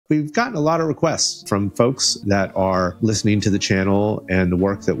We've gotten a lot of requests from folks that are listening to the channel and the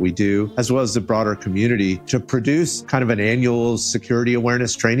work that we do, as well as the broader community, to produce kind of an annual security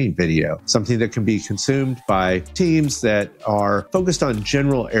awareness training video, something that can be consumed by teams that are focused on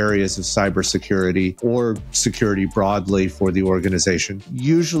general areas of cybersecurity or security broadly for the organization.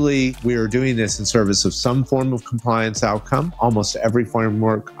 Usually, we are doing this in service of some form of compliance outcome. Almost every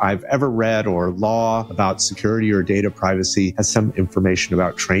framework I've ever read or law about security or data privacy has some information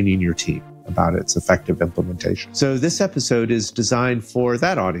about training your team about its effective implementation. So this episode is designed for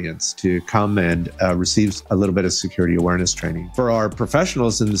that audience to come and receive a little bit of security awareness training. For our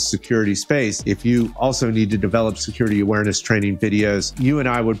professionals in the security space, if you also need to develop security awareness training videos, you and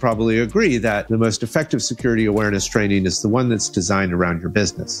I would probably agree that the most effective security awareness training is the one that's designed around your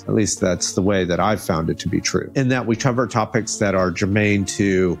business. At least that's the way that I've found it to be true. In that we cover topics that are germane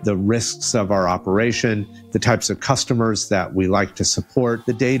to the risks of our operation, the types of customers that we like to support,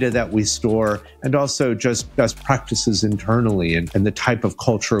 the data that we store, and also just best practices internally and the type of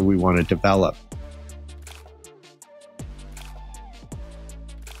culture we want to develop.